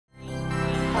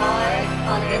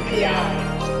on NPI.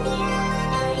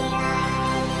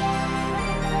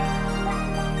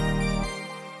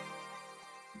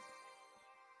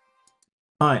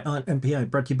 Hi, on NPI,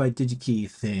 brought to you by DigiKey.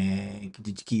 Thank you,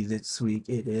 DigiKey. This week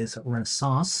it is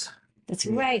Renesas. That's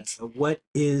Yeah. right. What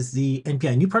is the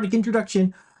NPI new product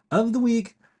introduction of the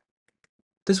week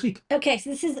this week? Okay, so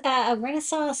this is a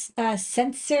Renesas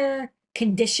sensor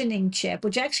conditioning chip,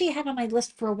 which I actually had on my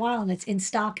list for a while and it's in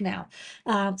stock now.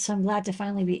 So I'm glad to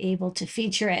finally be able to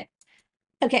feature it.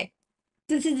 Okay,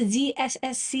 this is the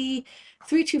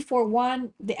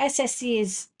ZSSC3241. The SSC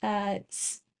is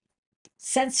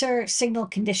sensor signal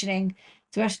conditioning.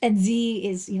 And Z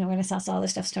is, Renaissance, all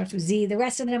this stuff starts with Z. The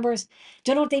rest of the numbers,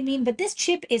 don't know what they mean, but this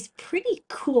chip is pretty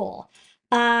cool.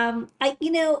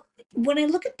 When I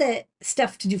look at the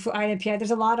stuff to do for INPI,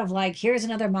 there's a lot of like, here's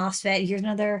another MOSFET, here's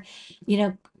another, you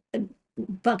know,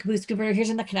 buck boost converter, here's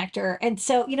another connector. And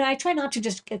so, I try not to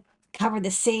just cover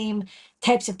the same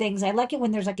types of things. I like it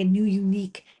when there's like a new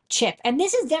unique chip. And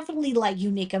this is definitely like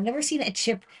unique. I've never seen a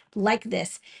chip like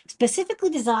this, specifically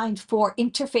designed for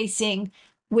interfacing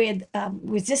with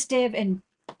resistive and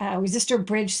resistor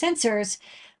bridge sensors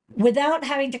without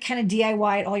having to kind of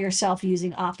DIY it all yourself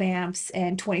using op amps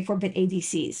and 24-bit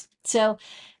ADCs. So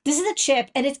this is a chip,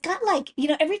 and it's got like,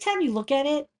 every time you look at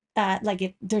it,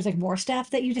 there's like more stuff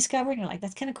that you discover, and you're like,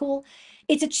 that's kind of cool.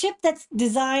 It's a chip that's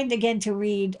designed again to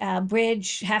read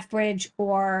bridge, half bridge,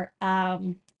 or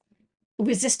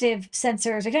resistive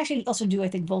sensors. It can actually also do, I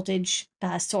think, voltage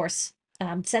source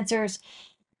sensors.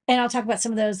 And I'll talk about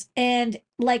some of those. And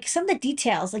like some of the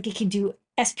details, like it can do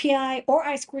SPI or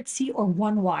I squared C or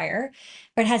one wire.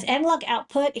 Or it has analog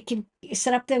output. It can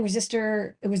set up the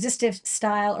resistive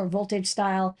style or voltage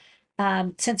style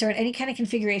sensor in any kind of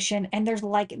configuration. And there's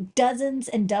like dozens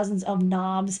and dozens of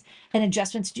knobs and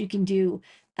adjustments that you can do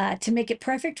to make it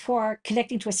perfect for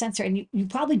connecting to a sensor. And you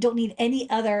probably don't need any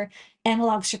other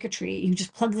analog circuitry. You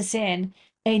just plug this in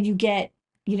and you get,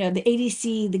 the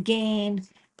ADC, the gain,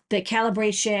 the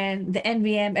calibration, the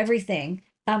NVM, everything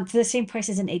for the same price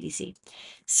as an ADC.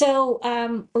 So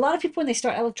a lot of people, when they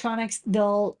start electronics,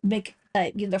 they'll make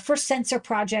their first sensor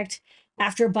project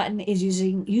after a button is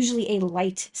using usually a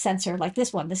light sensor like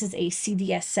this one. This is a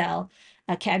CDS cell,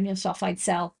 a cadmium sulfide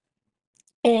cell.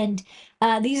 And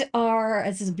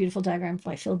this is a beautiful diagram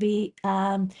by Phil B.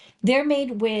 They're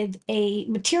made with a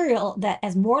material that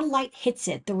as more light hits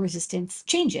it, the resistance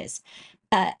changes.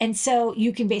 And so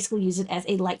you can basically use it as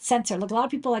a light sensor. Like a lot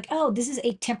of people are like, oh, this is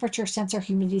a temperature sensor,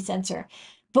 humidity sensor.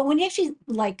 But when you actually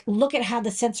like look at how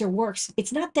the sensor works,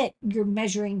 it's not that you're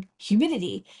measuring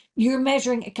humidity, you're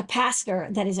measuring a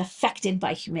capacitor that is affected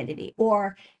by humidity.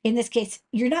 Or in this case,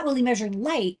 you're not really measuring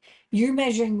light, you're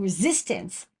measuring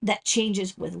resistance that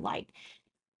changes with light.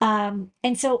 And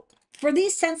so for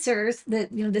these sensors, the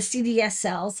CDS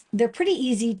cells, they're pretty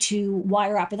easy to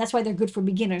wire up, and that's why they're good for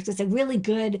beginners. It's a really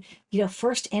good,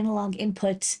 first analog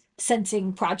input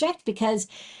sensing project because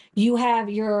you have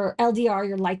your LDR,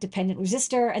 your light dependent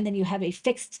resistor, and then you have a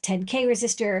fixed 10K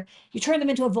resistor. You turn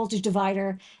them into a voltage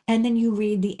divider, and then you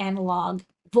read the analog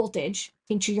voltage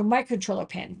into your microcontroller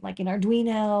pin, like an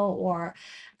Arduino or,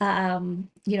 a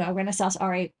Renesas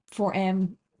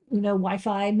RA4M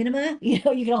Wi-Fi minima, you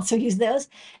can also use those.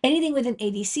 Anything with an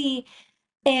ADC.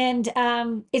 And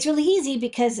it's really easy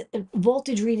because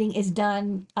voltage reading is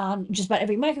done on just about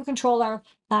every microcontroller.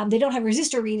 They don't have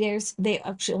resistor readers. They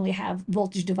actually only have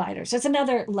voltage dividers. So it's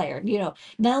another layer. Not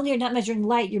only you're not measuring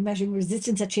light, you're measuring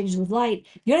resistance that changes with light.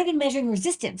 You're not even measuring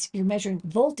resistance. You're measuring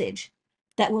voltage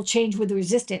that will change with the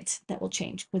resistance that will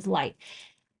change with light.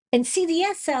 And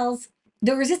CDS cells,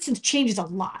 the resistance changes a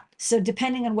lot. So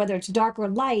depending on whether it's dark or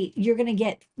light, you're going to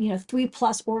get,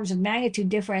 3+ orders of magnitude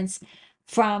difference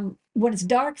from when it's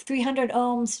dark, 300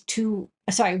 ohms to,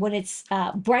 sorry, when it's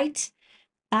bright,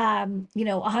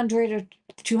 100 or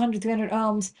 200, 300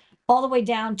 ohms, all the way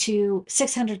down to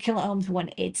 600 kilo ohms when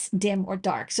it's dim or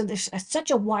dark. So there's such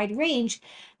a wide range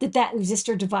that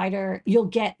resistor divider, you'll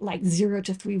get like 0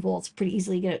 to 3 volts pretty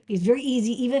easily. It's very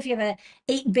easy. Even if you have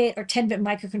a 8-bit or 10-bit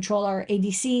microcontroller or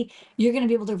ADC, you're going to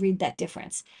be able to read that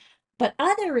difference. But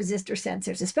other resistor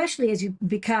sensors, especially as you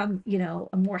become,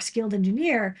 a more skilled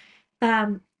engineer,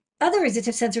 other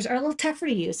resistive sensors are a little tougher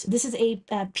to use. This is a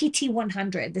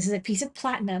PT100. This is a piece of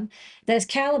platinum that is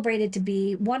calibrated to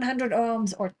be 100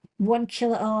 ohms or 1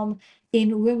 kilo ohm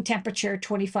in room temperature,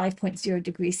 25.0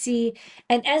 degrees C.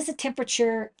 And as the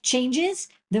temperature changes,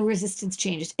 the resistance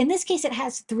changes. In this case, it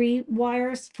has 3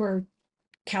 wires for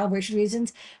calibration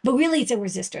reasons, but really it's a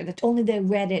resistor that only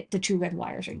the 2 red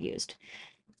wires are used.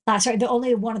 The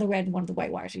only one of the red and one of the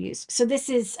white wires are used. So this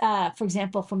is, for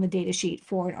example, from the data sheet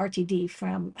for an RTD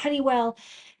from Honeywell.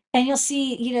 And you'll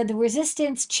see, the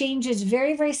resistance changes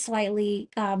very, very slightly,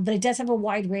 but it does have a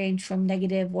wide range from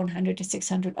negative 100 to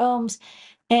 600 ohms.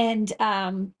 And,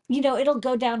 it'll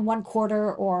go down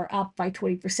 1/4 or up by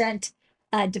 20%,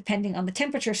 depending on the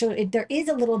temperature. So there is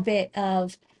a little bit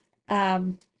of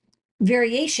um,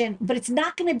 variation, but it's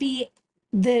not going to be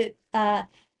the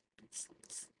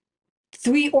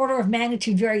 3 order of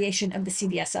magnitude variation of the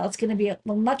CDSL. It's going to be a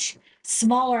much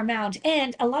smaller amount.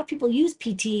 And a lot of people use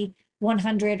PT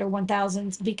 100 or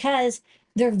 1000s because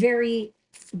they're very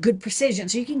good precision.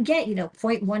 So you can get,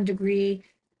 0.1 degree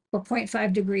or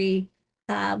 0.5 degree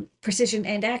precision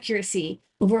and accuracy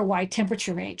over a wide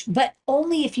temperature range, but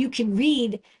only if you can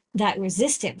read that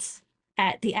resistance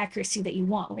at the accuracy that you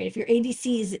want, right? If your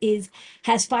ADC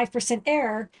has 5%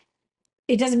 error,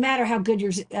 it doesn't matter how good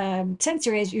your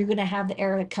sensor is, you're going to have the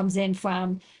error that comes in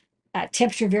from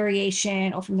temperature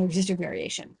variation or from the resistor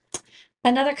variation.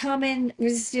 Another common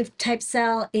resistive type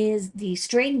cell is the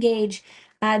strain gauge.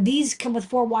 These come with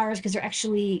 4 wires because they're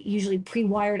actually usually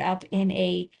pre-wired up in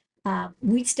a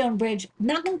Wheatstone bridge.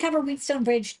 Not going to cover Wheatstone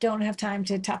bridge. Don't have time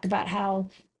to talk about how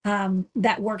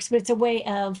that works, but it's a way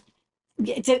of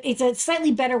it's a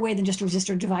slightly better way than just a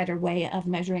resistor divider way of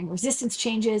measuring resistance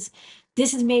changes.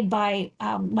 This is made by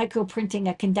micro printing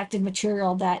a conductive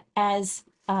material that as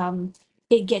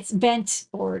it gets bent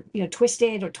or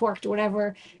twisted or torqued or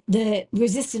whatever, the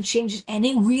resistance changes, and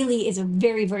it really is a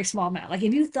very, very small amount. Like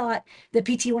if you thought the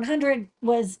PT100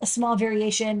 was a small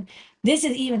variation, this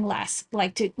is even less.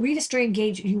 Like to read a strain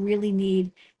gauge, you really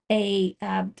need a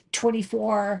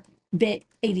 24-bit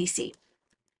ADC.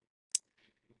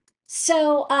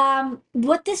 So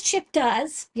what this chip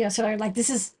does, so like this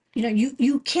is,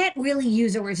 you can't really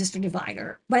use a resistor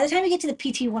divider. By the time you get to the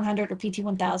PT100 or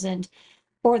PT1000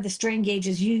 or the strain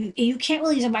gauges, you can't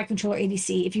really use a microcontroller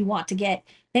ADC if you want to get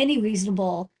any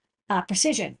reasonable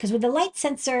precision. Because with the light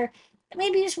sensor,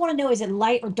 maybe you just want to know, is it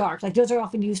light or dark? Like those are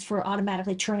often used for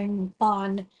automatically turning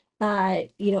on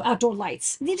outdoor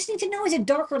lights. They just need to know, is it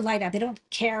dark or light out? They don't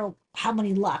care how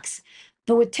many lux.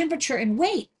 But with temperature and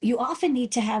weight, you often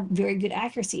need to have very good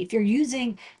accuracy. If you're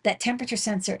using that temperature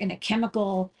sensor in a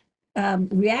chemical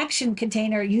reaction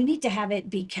container, you need to have it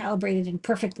be calibrated and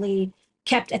perfectly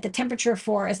kept at the temperature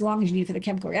for as long as you need for the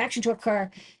chemical reaction to occur.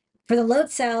 For the load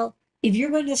cell, if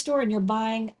you're going to the store and you're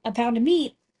buying a pound of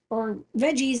meat or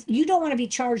veggies, you don't want to be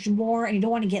charged more and you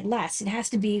don't want to get less. It has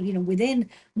to be, within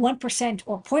 1%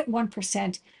 or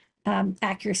 0.1%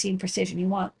 accuracy and precision. You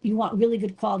want really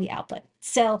good quality output.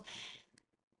 So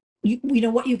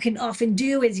what you can often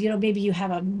do is, maybe you have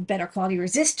a better quality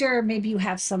resistor, maybe you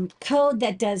have some code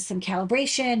that does some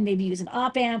calibration, maybe use an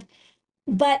op amp,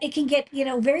 but it can get,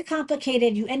 very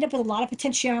complicated. You end up with a lot of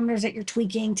potentiometers that you're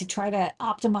tweaking to try to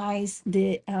optimize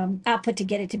the output to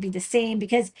get it to be the same,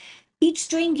 because each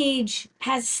strain gauge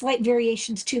has slight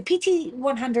variations too.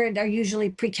 PT100 are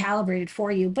usually pre-calibrated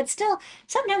for you, but still,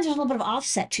 sometimes there's a little bit of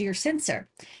offset to your sensor.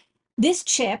 This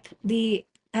chip, the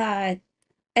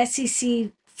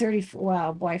SCC 34,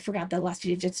 wow, boy, I forgot the last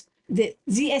few digits. The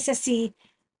ZSSC,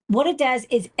 what it does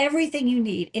is everything you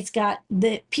need. It's got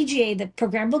the PGA, the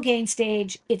programmable gain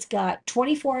stage. It's got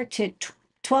 12 to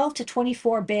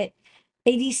 24-bit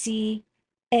ADC,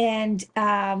 and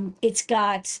it's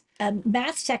got a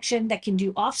math section that can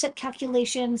do offset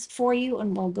calculations for you,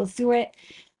 and we'll go through it.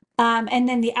 And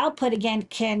then the output again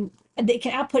they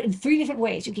can output in 3 different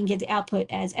ways. You can get the output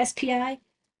as SPI,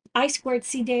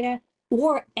 I2C data,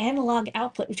 or analog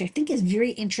output, which I think is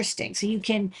very interesting. So you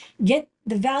can get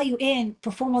the value in,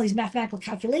 perform all these mathematical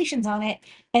calculations on it,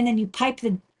 and then you pipe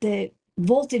the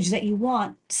voltage that you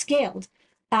want scaled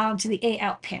to the A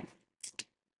out pin.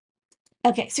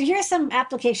 Okay, so here are some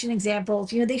application examples.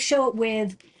 They show it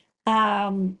with,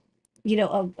 a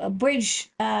bridge,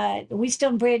 a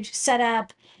Wheatstone bridge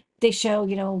setup. They show,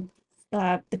 again,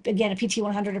 a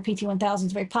PT100 or PT1000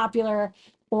 is very popular,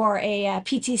 or a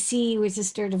PTC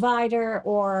resistor divider,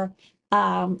 or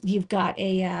you've got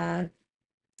a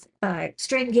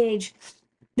strain gauge.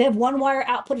 They have 1-wire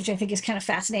output, which I think is kind of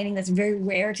fascinating. That's very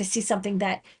rare to see something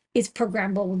that is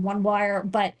programmable with 1 wire,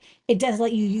 but it does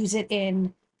let you use it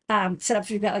in setups.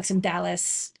 You've got like some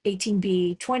Dallas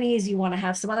 18B20s. You want to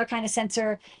have some other kind of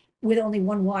sensor with only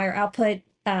 1-wire output.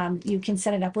 You can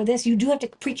set it up with this. You do have to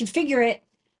pre-configure it,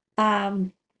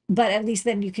 but at least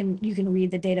then you can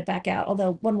read the data back out,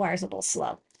 although 1 wire is a little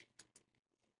slow.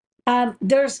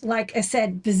 There's, like I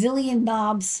said, bazillion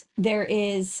knobs. There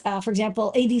is, for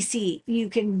example, ADC. You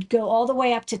can go all the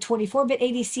way up to 24-bit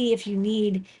ADC if you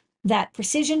need that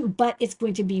precision, but it's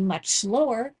going to be much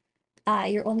slower.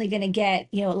 You're only going to get,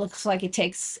 it looks like it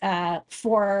takes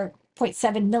 4.7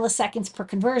 milliseconds per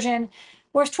conversion.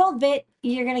 Whereas 12-bit,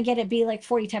 you're going to get it be like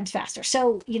 40 times faster.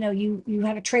 So, you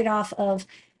have a trade-off of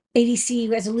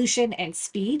ADC resolution and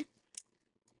speed.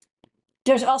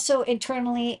 There's also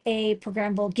internally a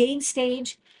programmable gain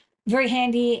stage, very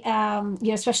handy,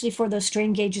 especially for those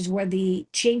strain gauges where the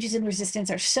changes in resistance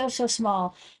are so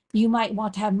small. You might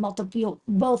want to have multiple,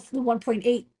 both the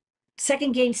 1.8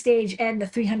 second gain stage and the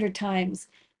 300 times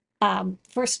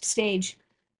first stage.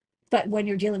 But when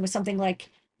you're dealing with something like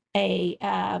a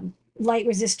light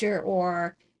resistor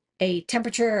or a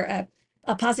temperature,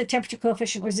 a positive temperature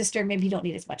coefficient resistor, maybe you don't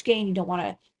need as much gain. You don't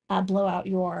want to blow out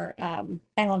your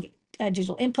analog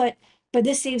digital input, but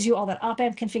this saves you all that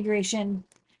op-amp configuration.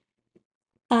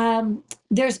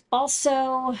 There's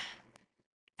also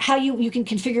how you can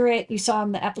configure it. You saw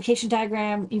in the application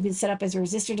diagram, you can set up as a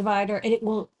resistor divider, and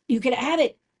you can have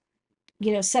it,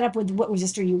 set up with what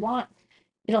resistor you want.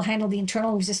 It'll handle the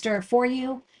internal resistor for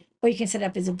you, or you can set it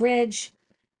up as a bridge.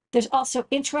 There's also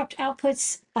interrupt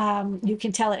outputs. You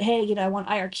can tell it, hey, I want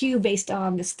IRQ based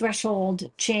on this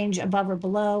threshold change above or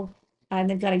below. And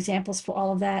they've got examples for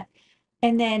all of that.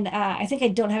 And then I think I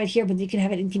don't have it here, but you can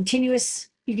have it in continuous.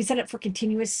 You can set it for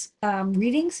continuous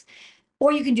readings,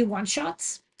 or you can do one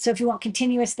shots. So if you want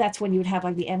continuous, that's when you would have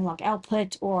like the analog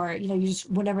output, or you just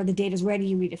whenever the data is ready,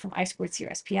 you read it from I2C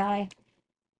or SPI.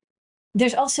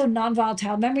 There's also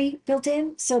non-volatile memory built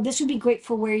in. So this would be great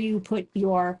for where you put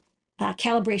your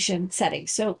calibration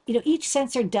settings. So, each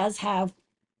sensor does have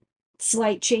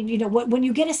slight change. When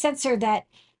you get a sensor that,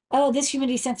 oh, this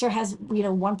humidity sensor has,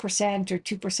 1% or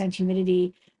 2%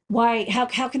 humidity.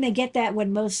 How can they get that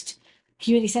when most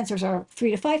humidity sensors are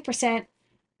 3 to 5%?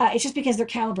 It's just because they're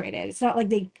calibrated. It's not like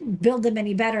they build them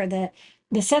any better. The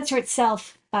sensor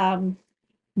itself, the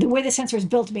way the sensor is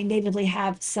built may natively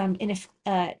have some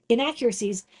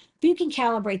inaccuracies, but you can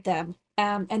calibrate them.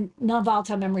 And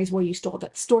non-volatile memory is where you store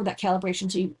that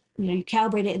calibration. So you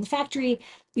calibrate it in the factory,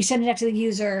 you send it out to the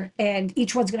user, and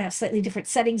each one's going to have slightly different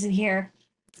settings in here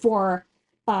for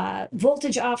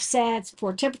voltage offsets,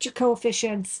 for temperature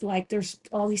coefficients. Like there's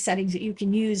all these settings that you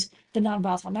can use the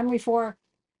non-volatile memory for.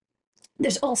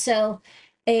 There's also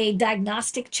a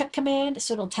diagnostic check command.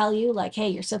 So it'll tell you like, hey,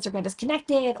 your sensor got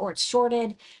disconnected or it's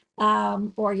shorted.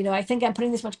 Or, I think I'm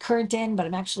putting this much current in, but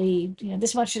I'm actually,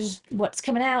 this much is what's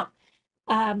coming out.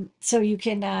 So you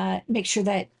can make sure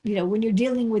that, when you're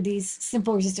dealing with these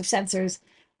simple resistive sensors,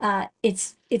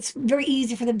 it's very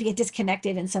easy for them to get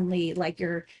disconnected and suddenly like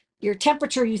your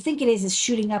temperature you think it is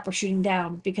shooting up or shooting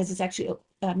down because it's actually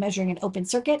measuring an open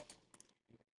circuit.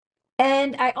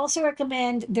 And I also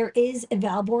recommend there is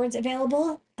eval boards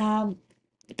available,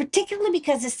 particularly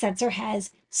because this sensor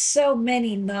has so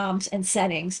many knobs and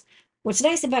settings. What's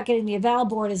nice about getting the eval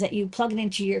board is that you plug it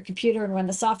into your computer and run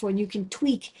the software, and you can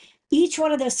tweak each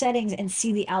one of those settings and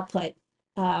see the output.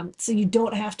 So you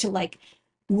don't have to like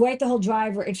write the whole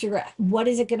driver and figure out what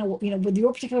is it going to, with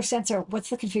your particular sensor,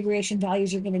 what's the configuration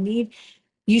values you're going to need.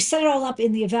 You set it all up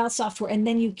in the eval software, and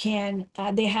then you can,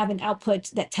 they have an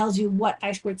output that tells you what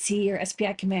I2C or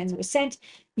SPI commands was sent.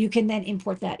 You can then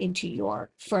import that into your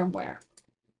firmware.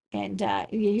 And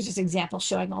you use this example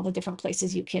showing all the different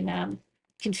places you can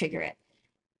configure it.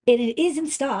 And it is in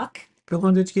stock. Bill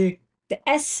on Ditchkey. The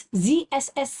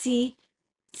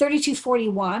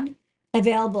ZSSC3241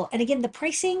 available. And again, the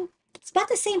pricing, it's about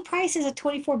the same price as a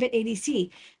 24-bit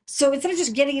ADC. So instead of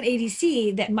just getting an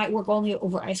ADC that might work only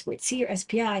over I2C or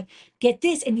SPI, get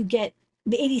this and you get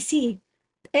the ADC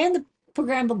and the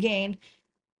programmable gain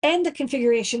and the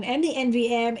configuration and the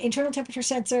NVM, internal temperature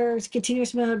sensors,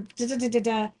 continuous mode,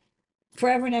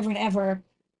 forever and ever and ever.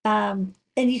 And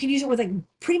you can use it with like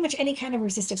pretty much any kind of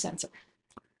resistive sensor.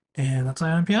 And that's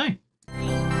on NPI.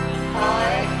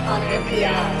 On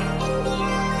NPI.